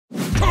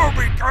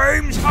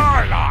games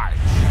highlights.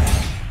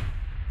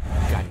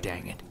 God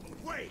dang it.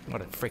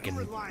 What a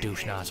freaking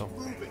douche nozzle.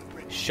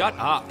 Shut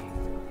up.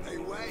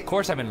 Of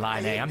course I'm in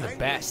line A. I'm the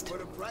best.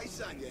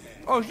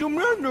 Oh,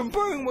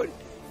 penguin.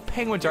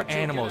 Penguins are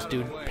animals,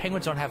 dude.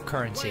 Penguins don't have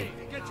currency.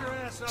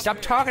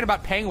 Stop talking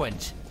about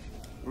penguins.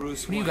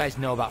 What do you guys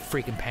know about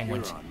freaking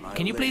penguins?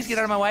 Can you please get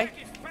out of my way?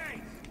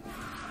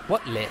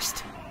 What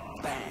list?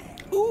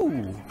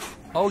 Ooh.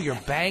 Oh, your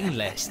bang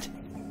list.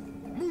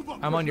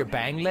 I'm on your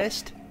bang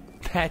list?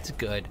 That's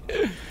good.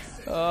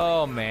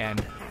 Oh, man.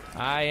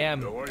 I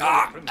am...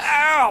 Ah!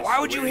 Ow! Why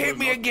would you hit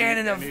me again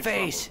in the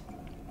face?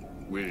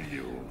 Will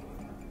you?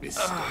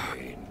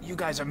 You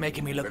guys are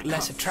making me look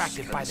less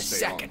attractive by the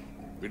second.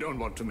 We don't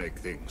want to make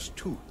things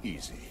too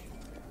easy.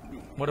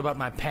 What about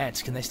my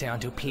pants? Can they stay on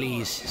too?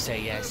 Please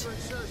say yes.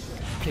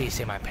 Please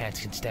say my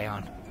pants can stay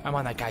on. I'm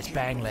on that guy's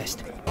bang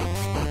list.